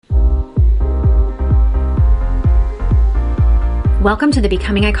Welcome to the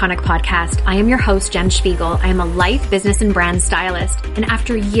Becoming Iconic podcast. I am your host, Jen Spiegel. I am a life, business, and brand stylist. And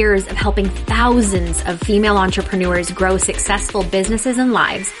after years of helping thousands of female entrepreneurs grow successful businesses and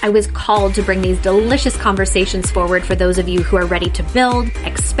lives, I was called to bring these delicious conversations forward for those of you who are ready to build,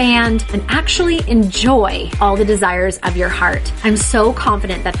 expand, and actually enjoy all the desires of your heart. I'm so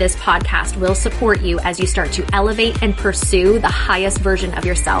confident that this podcast will support you as you start to elevate and pursue the highest version of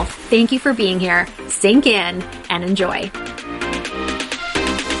yourself. Thank you for being here. Sink in and enjoy.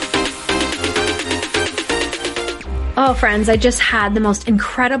 Oh, friends, I just had the most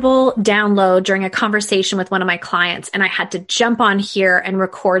incredible download during a conversation with one of my clients, and I had to jump on here and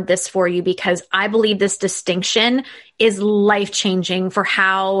record this for you because I believe this distinction is life-changing for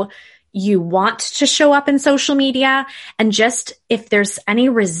how you want to show up in social media, and just if there's any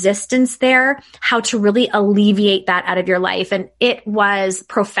resistance there, how to really alleviate that out of your life. And it was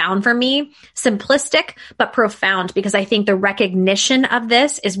profound for me, simplistic, but profound, because I think the recognition of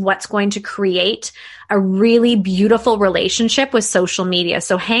this is what's going to create a really beautiful relationship with social media.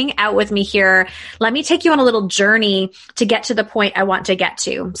 So hang out with me here. Let me take you on a little journey to get to the point I want to get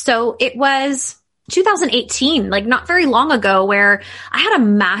to. So it was 2018, like not very long ago, where I had a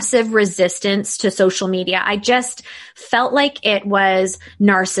massive resistance to social media. I just felt like it was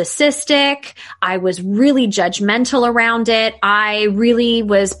narcissistic. I was really judgmental around it. I really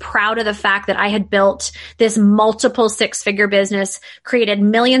was proud of the fact that I had built this multiple six-figure business, created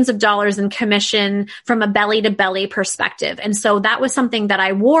millions of dollars in commission from a belly-to-belly perspective. And so that was something that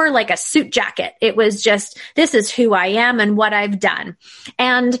I wore like a suit jacket. It was just, this is who I am and what I've done.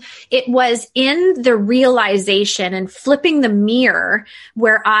 And it was in the realization and flipping the mirror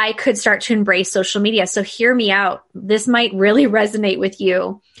where I could start to embrace social media. So hear me out. This might really resonate with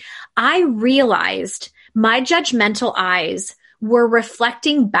you. I realized my judgmental eyes were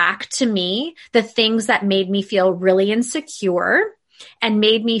reflecting back to me the things that made me feel really insecure and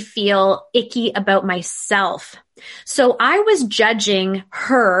made me feel icky about myself. So I was judging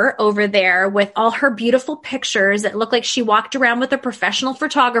her over there with all her beautiful pictures. It looked like she walked around with a professional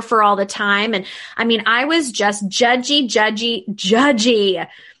photographer all the time. And I mean, I was just judgy.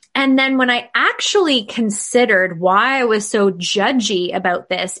 And then when I actually considered why I was so judgy about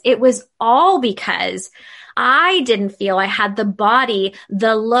this, it was all because I didn't feel I had the body,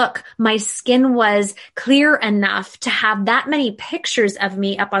 the look, my skin was clear enough to have that many pictures of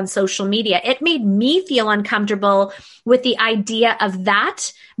me up on social media. It made me feel uncomfortable with the idea of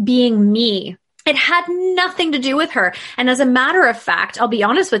that being me. It had nothing to do with her. And as a matter of fact, I'll be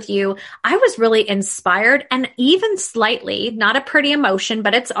honest with you, I was really inspired and even slightly, not a pretty emotion,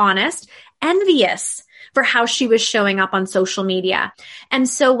 but it's honest, envious for how she was showing up on social media. And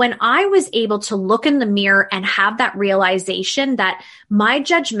so when I was able to look in the mirror and have that realization that my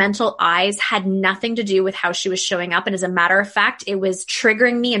judgmental eyes had nothing to do with how she was showing up, and as a matter of fact, it was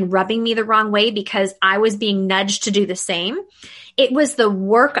triggering me and rubbing me the wrong way because I was being nudged to do the same. It was the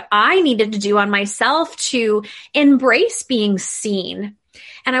work I needed to do on myself to embrace being seen.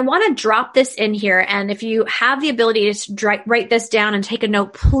 And I want to drop this in here. And if you have the ability to write this down and take a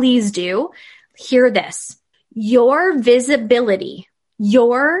note, please do. Hear this. Your visibility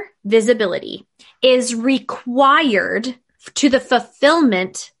is required to the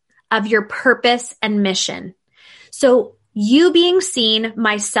fulfillment of your purpose and mission. So you being seen,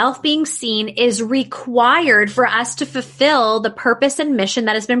 myself being seen is required for us to fulfill the purpose and mission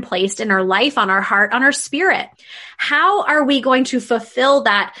that has been placed in our life, on our heart, on our spirit. How are we going to fulfill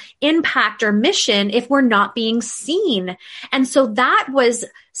that impact or mission if we're not being seen? And so that was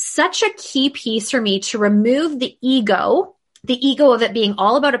such a key piece for me to remove the ego of it being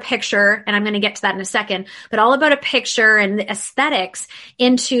all about a picture, and I'm going to get to that in a second, but all about a picture and the aesthetics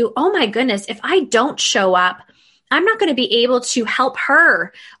into, oh my goodness, if I don't show up, I'm not going to be able to help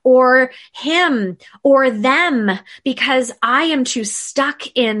her or him or them because I am too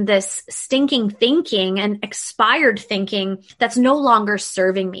stuck in this stinking thinking and expired thinking that's no longer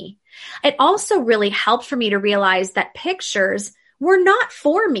serving me. It also really helped for me to realize that pictures were not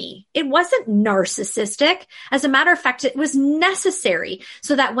for me. It wasn't narcissistic. As a matter of fact, it was necessary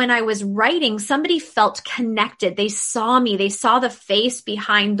so that when I was writing, somebody felt connected. They saw me. They saw the face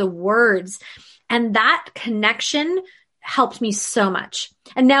behind the words. And that connection helped me so much.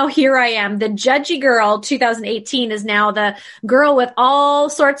 And now here I am, the judgy girl. 2018 is now the girl with all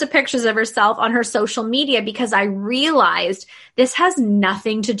sorts of pictures of herself on her social media because I realized this has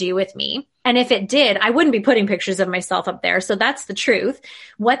nothing to do with me. And if it did, I wouldn't be putting pictures of myself up there. So that's the truth.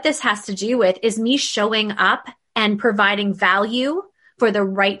 What this has to do with is me showing up and providing value for the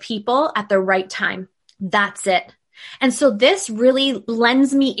right people at the right time. That's it. And so this really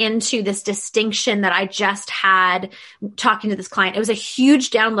lends me into this distinction that I just had talking to this client. It was a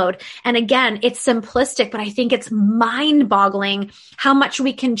huge download. And again, it's simplistic, but I think it's mind-boggling how much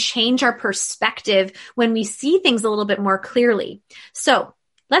we can change our perspective when we see things a little bit more clearly. So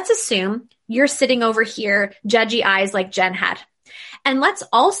let's assume you're sitting over here, judgy eyes like Jen had. And let's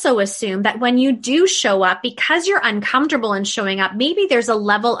also assume that when you do show up, because you're uncomfortable in showing up, maybe there's a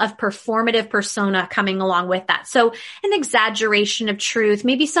level of performative persona coming along with that. So an exaggeration of truth,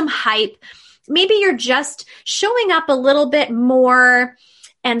 maybe some hype, maybe you're just showing up a little bit more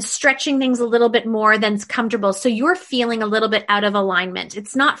and stretching things a little bit more than's comfortable. So you're feeling a little bit out of alignment.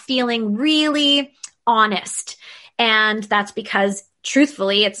 It's not feeling really honest. And that's because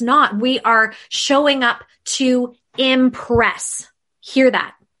truthfully, it's not. We are showing up to impress. Hear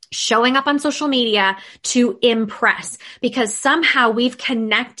that. Showing up on social media to impress, because somehow we've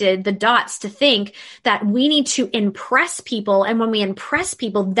connected the dots to think that we need to impress people. And when we impress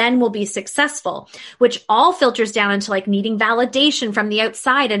people, then we'll be successful, which all filters down into like needing validation from the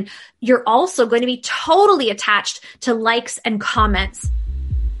outside. And you're also going to be totally attached to likes and comments.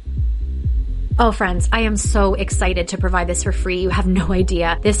 Oh, friends, I am so excited to provide this for free. You have no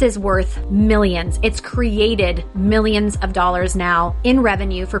idea. This is worth millions. It's created millions of dollars now in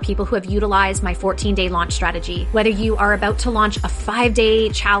revenue for people who have utilized my 14-day launch strategy. Whether you are about to launch a 5-day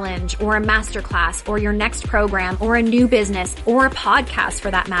challenge or a masterclass or your next program or a new business or a podcast for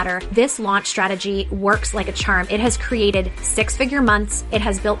that matter, this launch strategy works like a charm. It has created 6-figure months. It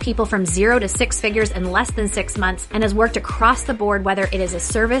has built people from 0 to 6 figures in less than 6 months and has worked across the board, whether it is a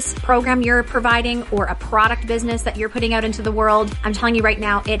service program you're providing or a product business that you're putting out into the world. I'm telling you right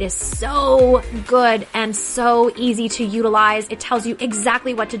now, it is so good and so easy to utilize. It tells you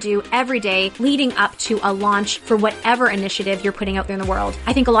exactly what to do every day leading up to a launch for whatever initiative you're putting out there in the world.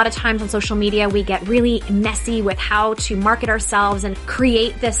 I think a lot of times on social media, we get really messy with how to market ourselves and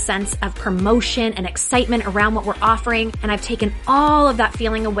create this sense of promotion and excitement around what we're offering. And I've taken all of that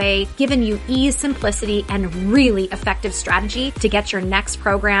feeling away, given you ease, simplicity, and really effective strategy to get your next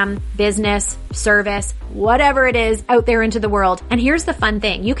program, business, service, whatever it is out there into the world. And here's the fun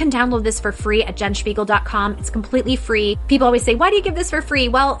thing. You can download this for free at jenspiegel.com. It's completely free. People always say, why do you give this for free?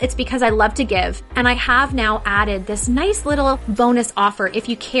 Well, it's because I love to give. And I have now added this nice little bonus offer. If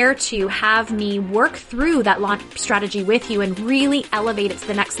you care to have me work through that launch strategy with you and really elevate it to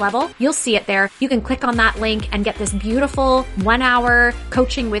the next level, you'll see it there. You can click on that link and get this beautiful 1-hour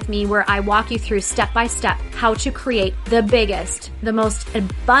coaching with me where I walk you through step by step how to create the biggest, the most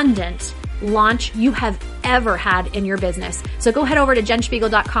abundant launch you have ever had in your business. So go head over to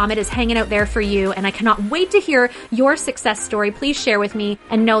jenspiegel.com. It is hanging out there for you. And I cannot wait to hear your success story. Please share with me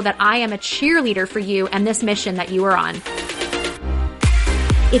and know that I am a cheerleader for you and this mission that you are on.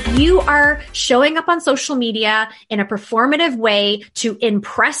 If you are showing up on social media in a performative way to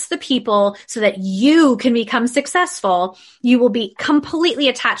impress the people so that you can become successful, you will be completely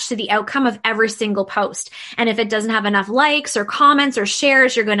attached to the outcome of every single post. And if it doesn't have enough likes or comments or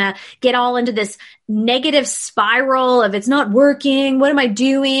shares, you're going to get all into this negative spiral of it's not working, what am I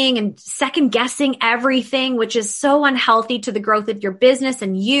doing? And second guessing everything, which is so unhealthy to the growth of your business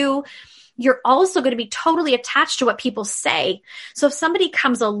and you. You're also going to be totally attached to what people say. So if somebody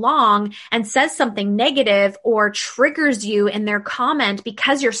comes along and says something negative or triggers you in their comment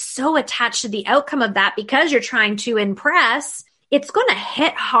because you're so attached to the outcome of that, because you're trying to impress, it's going to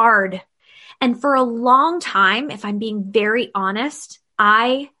hit hard. And for a long time, if I'm being very honest,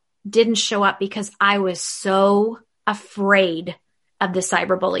 I didn't show up because I was so afraid of the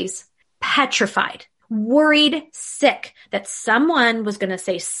cyberbullies, petrified, worried, sick that someone was going to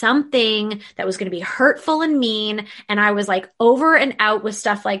say something that was going to be hurtful and mean. And I was like over and out with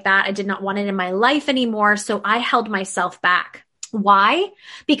stuff like that. I did not want it in my life anymore. So I held myself back. Why?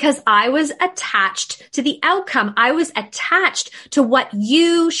 Because I was attached to the outcome. I was attached to what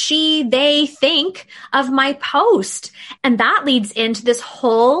you, she, they think of my post. And that leads into this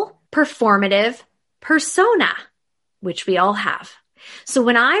whole performative persona, which we all have. So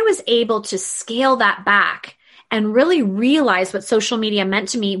when I was able to scale that back and really realize what social media meant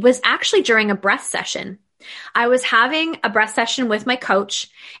to me was actually during a breath session. I was having a breath session with my coach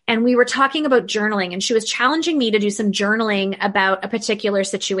and we were talking about journaling and she was challenging me to do some journaling about a particular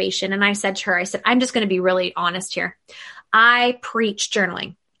situation. And I said to her, I'm just going to be really honest here. I preach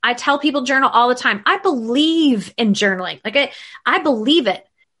journaling. I tell people journal all the time. I believe in journaling. I believe it.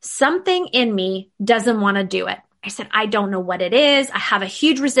 Something in me doesn't want to do it. I said, I don't know what it is. I have a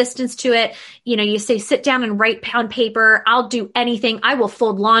huge resistance to it. You say, sit down and write on paper. I'll do anything. I will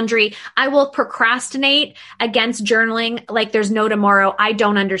fold laundry. I will procrastinate against journaling like there's no tomorrow. I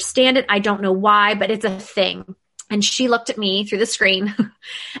don't understand it. I don't know why, but it's a thing. And she looked at me through the screen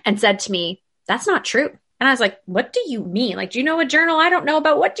and said to me, "That's not true." And I was like, "What do you mean? Like, do you know a journal I don't know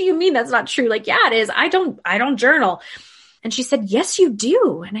about? What do you mean that's not true?" Like, "Yeah, it is. I don't journal." And she said, "Yes, you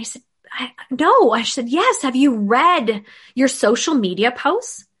do." And I said, "No." I said, "Yes. Have you read your social media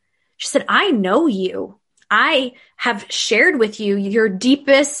posts?" She said, "I know you. I have shared with you your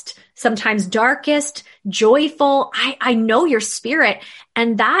deepest, sometimes darkest, joyful. I know your spirit.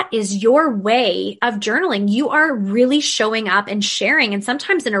 And that is your way of journaling. You are really showing up and sharing, and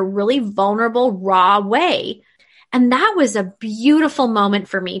sometimes in a really vulnerable, raw way." And that was a beautiful moment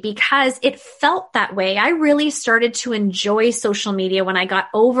for me because it felt that way. I really started to enjoy social media when I got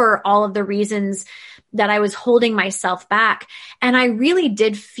over all of the reasons that I was holding myself back. And I really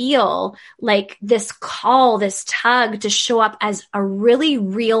did feel like this call, this tug to show up as a really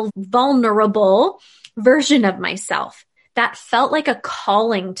real, vulnerable version of myself. That felt like a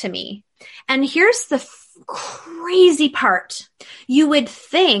calling to me. And here's the crazy part. You would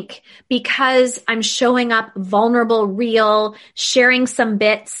think because I'm showing up vulnerable, real, sharing some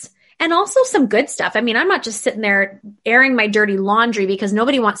bits, and also some good stuff. I mean, I'm not just sitting there airing my dirty laundry because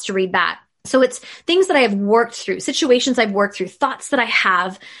nobody wants to read that. So it's things that I have worked through, situations I've worked through, thoughts that I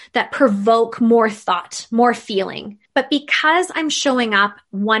have that provoke more thought, more feeling. But because I'm showing up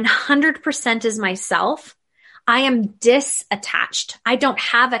 100% as myself, I am disattached. I don't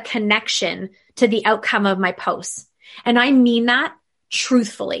have a connection to the outcome of my posts. And I mean that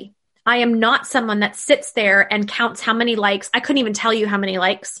truthfully. I am not someone that sits there and counts how many likes. I couldn't even tell you how many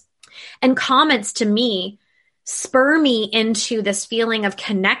likes. And comments to me spur me into this feeling of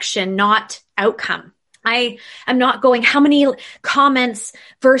connection, not outcome. I am not going, how many comments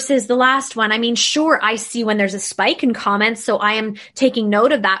versus the last one? I mean, sure, I see when there's a spike in comments, so I am taking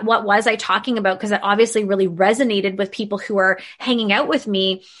note of that. What was I talking about? Because that obviously really resonated with people who are hanging out with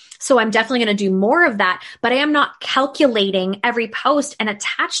me. So I'm definitely going to do more of that, but I am not calculating every post and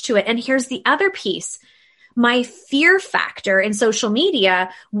attached to it. And here's the other piece. My fear factor in social media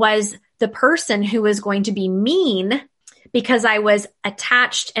was the person who was going to be mean because I was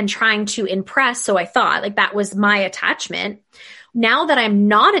attached and trying to impress. So I thought like that was my attachment. Now that I'm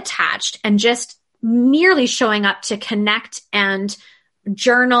not attached and just merely showing up to connect and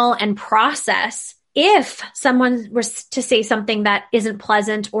journal and process, if someone was to say something that isn't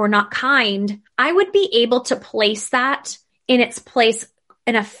pleasant or not kind, I would be able to place that in its place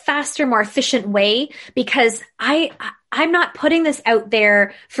in a faster, more efficient way because I'm not putting this out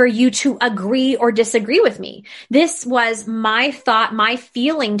there for you to agree or disagree with me. This was my thought, my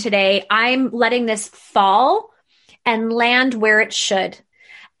feeling today. I'm letting this fall and land where it should.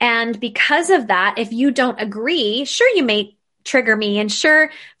 And because of that, if you don't agree, sure, you may trigger me. And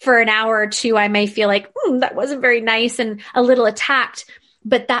sure, for an hour or two, I may feel like, that wasn't very nice and a little attacked.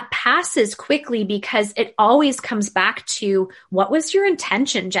 But that passes quickly because it always comes back to, what was your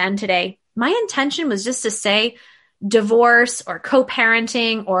intention, Jen, today? My intention was just to say divorce or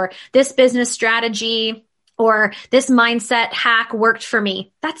co-parenting or this business strategy or this mindset hack worked for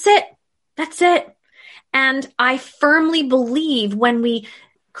me. That's it. That's it. And I firmly believe when we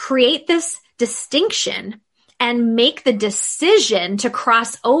create this distinction and make the decision to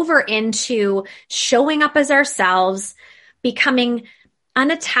cross over into showing up as ourselves, becoming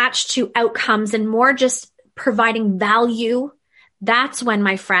unattached to outcomes and more just providing value, that's when,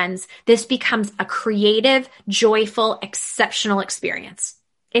 my friends, this becomes a creative, joyful, exceptional experience.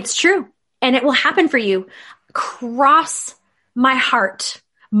 It's true. And it will happen for you. Cross my heart.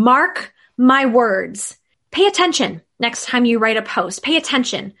 Mark my words. Pay attention next time you write a post. Pay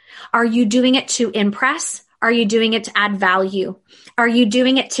attention. Are you doing it to impress? Are you doing it to add value? Are you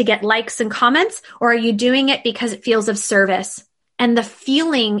doing it to get likes and comments? Or are you doing it because it feels of service? And the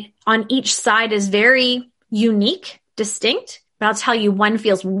feeling on each side is very unique, distinct, but I'll tell you, one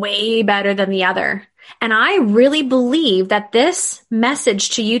feels way better than the other. And I really believe that this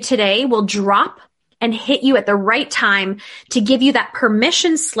message to you today will drop and hit you at the right time to give you that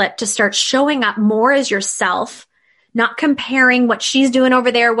permission slip to start showing up more as yourself, not comparing what she's doing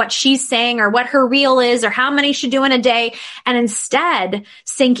over there, what she's saying, or what her reel is, or how many she's doing a day, and instead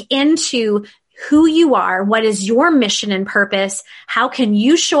sink into who you are, what is your mission and purpose, how can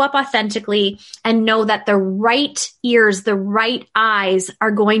you show up authentically and know that the right ears, the right eyes are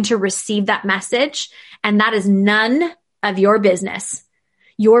going to receive that message. And that is none of your business.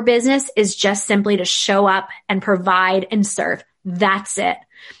 Your business is just simply to show up and provide and serve. That's it.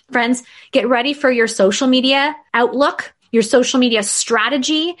 Friends, get ready for your social media outlook, your social media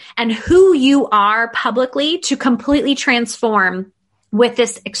strategy, and who you are publicly to completely transform with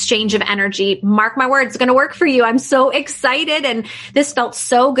this exchange of energy. Mark my words, it's going to work for you. I'm so excited. And this felt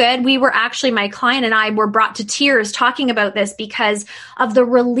so good. We were actually, my client and I were brought to tears talking about this because of the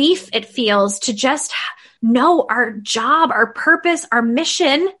relief it feels to just know our job, our purpose, our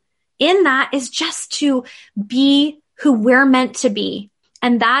mission in that is just to be who we're meant to be.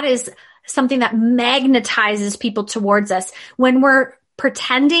 And that is something that magnetizes people towards us. When we're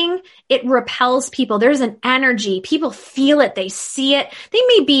pretending, it repels people. There's an energy. People feel it. They see it. They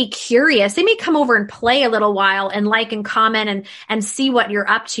may be curious. They may come over and play a little while and like and comment and see what you're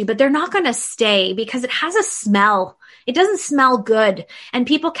up to, but they're not going to stay because it has a smell. It doesn't smell good. And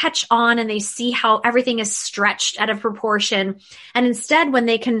people catch on and they see how everything is stretched out of proportion. And instead, when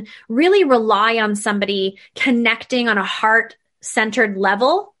they can really rely on somebody connecting on a heart-centered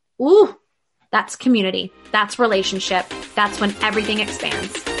level, ooh, that's community. That's relationship. That's when everything expands.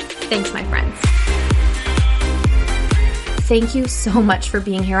 Thanks, my friends. Thank you so much for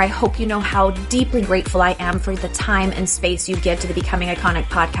being here. I hope you know how deeply grateful I am for the time and space you give to the Becoming Iconic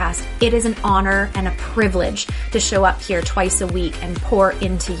podcast. It is an honor and a privilege to show up here twice a week and pour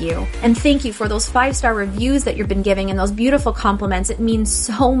into you. And thank you for those 5-star reviews that you've been giving and those beautiful compliments. It means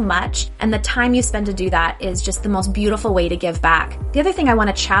so much. And the time you spend to do that is just the most beautiful way to give back. The other thing I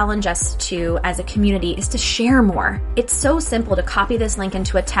want to challenge us to as a community is to share more. It's so simple to copy this link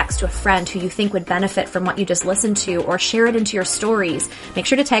into a text to a friend who you think would benefit from what you just listened to, or share it into your stories. Make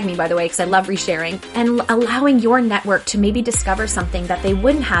sure to tag me, by the way, because I love resharing, and allowing your network to maybe discover something that they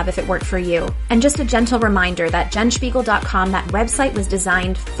wouldn't have if it weren't for you. And just a gentle reminder that jenspiegel.com, that website was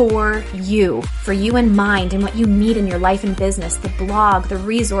designed for you in mind and what you need in your life and business. The blog, the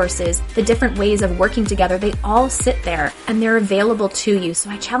resources, the different ways of working together, they all sit there and they're available to you. So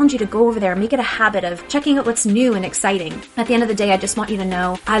I challenge you to go over there and make it a habit of checking out what's new and exciting. At the end of the day, I just want you to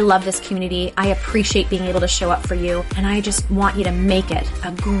know I love this community. I appreciate being able to show up for you, and I just want you to make it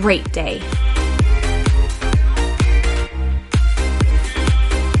a great day.